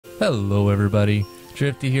Hello everybody,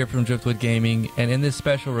 Drifty here from Driftwood Gaming, and in this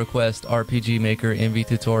special request RPG Maker MV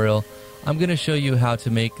tutorial, I'm going to show you how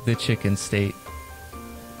to make the chicken state.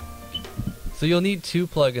 So you'll need two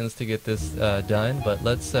plugins to get this done, but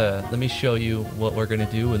let me show you what we're going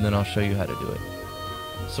to do and then I'll show you how to do it.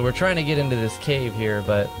 So we're trying to get into this cave here,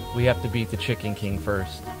 but we have to beat the Chicken King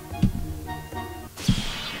first.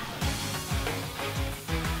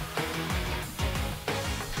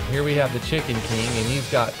 Here we have the Chicken King, and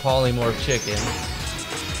he's got Polymorph Chickens.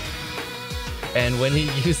 And when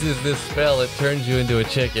he uses this spell, it turns you into a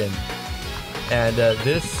chicken. And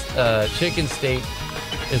this chicken state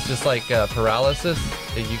is just like paralysis.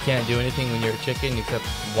 You can't do anything when you're a chicken except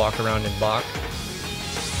walk around and balk.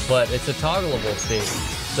 But it's a toggleable state.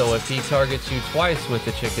 So if he targets you twice with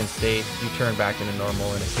the chicken state, you turn back into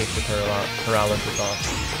normal and it takes the paralysis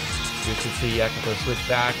off. You should see I can go switch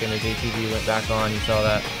back and his ATV went back on, you saw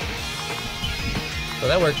that. So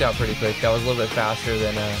that worked out pretty quick. That was a little bit faster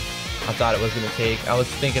than I thought it was going to take. I was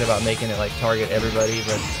thinking about making it like target everybody,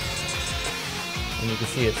 but and you can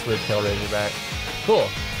see it slid tail razorback. Cool.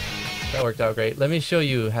 That worked out great. Let me show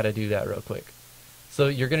you how to do that real quick. So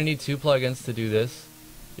you're going to need two plugins to do this.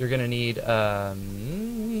 You're going to need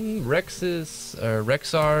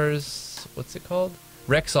Rexar's, what's it called?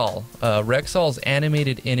 Rexall. Rexall's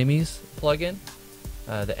Animated Enemies plugin.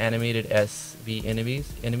 The Animated SV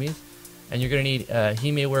enemies. And you're going to need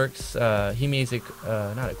Himeworks,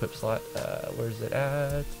 not equip slot, where's it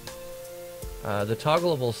at? The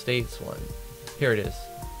Toggleable States one. Here it is.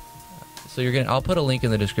 So I'll put a link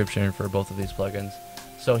in the description for both of these plugins.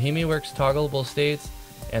 So Himeworks Toggleable States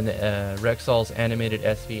and the Rexall's Animated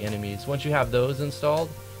SV enemies. Once you have those installed,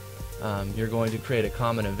 you're going to create a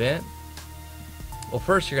common event. Well,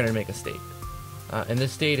 first you're going to make a state. And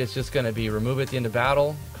this state is just going to be remove at the end of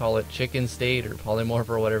battle, call it chicken state or polymorph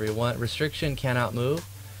or whatever you want. Restriction cannot move.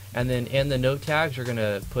 And then in the note tags you're going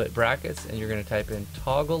to put brackets and you're going to type in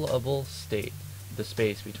toggleable state, the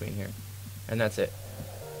space between here. And that's it.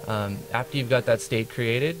 After you've got that state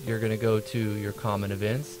created, you're going to go to your common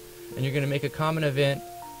events and you're going to make a common event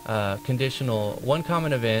conditional. One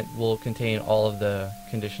common event will contain all of the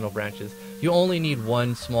conditional branches. You only need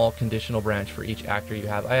one small conditional branch for each actor you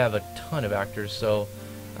have. I have a ton of actors, so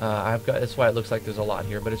that's why it looks like there's a lot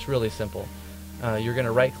here, but it's really simple. You're going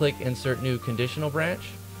to right click insert new conditional branch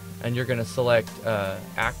and you're going to select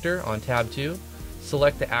actor on tab 2,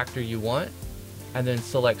 select the actor you want, and then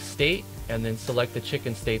select state, and then select the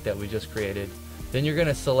chicken state that we just created. Then you're going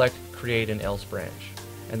to select create an else branch,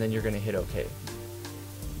 and then you're going to hit OK.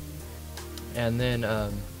 And then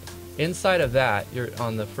inside of that, you're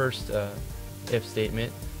on the first if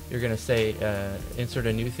statement, you're going to say insert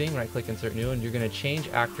a new thing, right click insert new, and you're going to change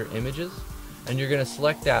actor images, and you're going to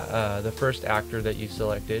select that the first actor that you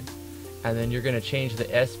selected, and then you're going to change the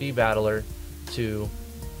SV battler to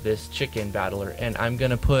this chicken battler. And I'm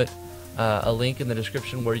going to put a link in the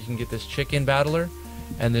description where you can get this chicken battler,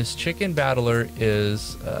 and this chicken battler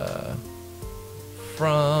is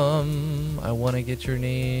from, I want to get your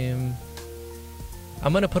name.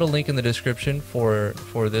 I'm going to put a link in the description for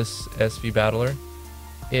this SV battler.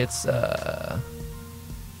 It's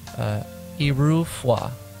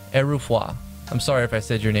Erufwa. I'm sorry if I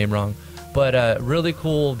said your name wrong, but really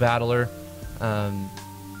cool battler.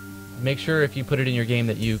 Make sure if you put it in your game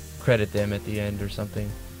that you credit them at the end or something.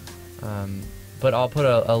 But I'll put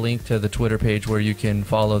a link to the Twitter page where you can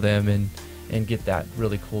follow them and get that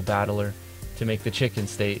really cool battler to make the chicken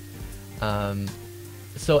state.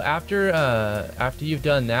 So after you've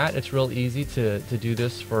done that, it's real easy to do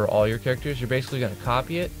this for all your characters. You're basically going to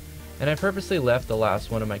copy it, and I purposely left the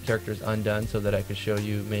last one of my characters undone so that I could show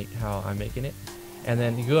you how I'm making it. And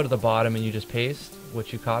then you go to the bottom and you just paste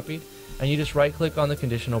what you copied, and you just right click on the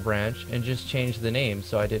conditional branch and just change the name.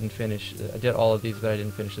 So I did all of these, but I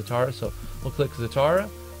didn't finish Zatara, so we'll click Zatara.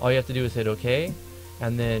 All you have to do is hit OK,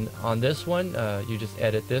 and then on this one you just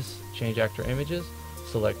edit this, change actor images,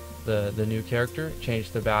 select the new character,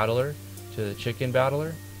 change the battler to the chicken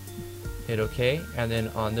battler, hit OK, and then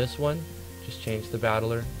on this one just change the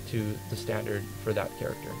battler to the standard for that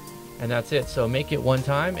character, and that's it. So make it one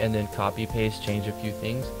time and then copy paste, change a few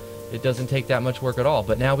things. It doesn't take that much work at all,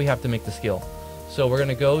 but now we have to make the skill. So we're going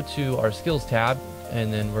to go to our skills tab,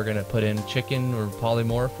 and then we're going to put in chicken or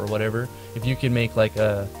polymorph or whatever. If you can make like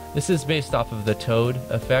this is based off of the toad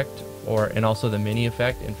effect and also the mini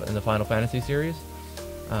effect in the Final Fantasy series.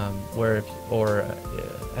 I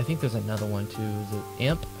think there's another one too. Is it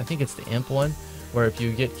Imp? I think it's the Imp one, where if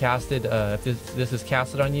you get casted, if this is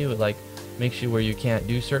casted on you, it like makes you where you can't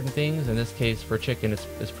do certain things. In this case, for chicken,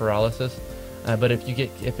 it's paralysis. But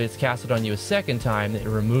if it's casted on you a second time, it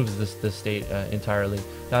removes this state entirely.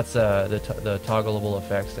 That's the toggleable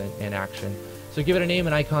effects in action. So give it a name,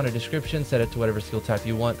 an icon, a description, set it to whatever skill type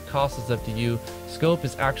you want. Cost is up to you. Scope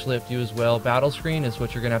is actually up to you as well. Battle screen is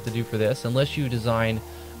what you're going to have to do for this, unless you design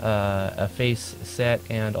a face set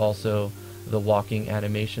and also the walking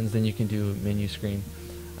animations, then you can do menu screen.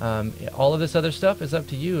 All of this other stuff is up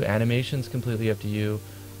to you. Animation's completely up to you.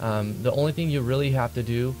 The only thing you really have to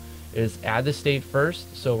do is add the state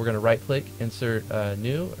first. So we're going to right click, insert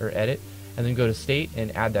new or edit, and then go to state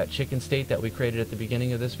and add that chicken state that we created at the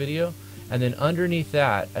beginning of this video. And then underneath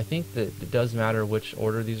that, I think that it does matter which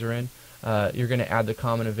order these are in. You're going to add the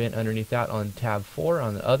common event underneath that on tab 4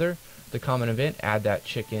 on the other. The common event, add that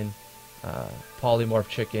chicken, polymorph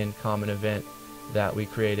chicken common event that we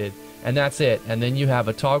created. And that's it. And then you have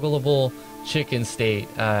a toggleable chicken state.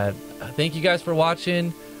 Thank you guys for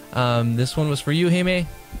watching. This one was for you, Jaime.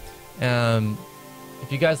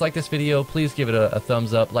 If you guys like this video, please give it a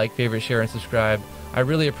thumbs up, like, favorite, share, and subscribe. I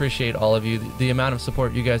really appreciate all of you. The amount of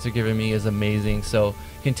support you guys are giving me is amazing. So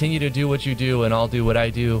continue to do what you do, and I'll do what I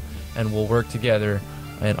do, and we'll work together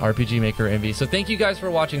in RPG Maker Envy. So thank you guys for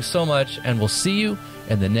watching so much, and we'll see you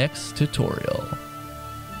in the next tutorial.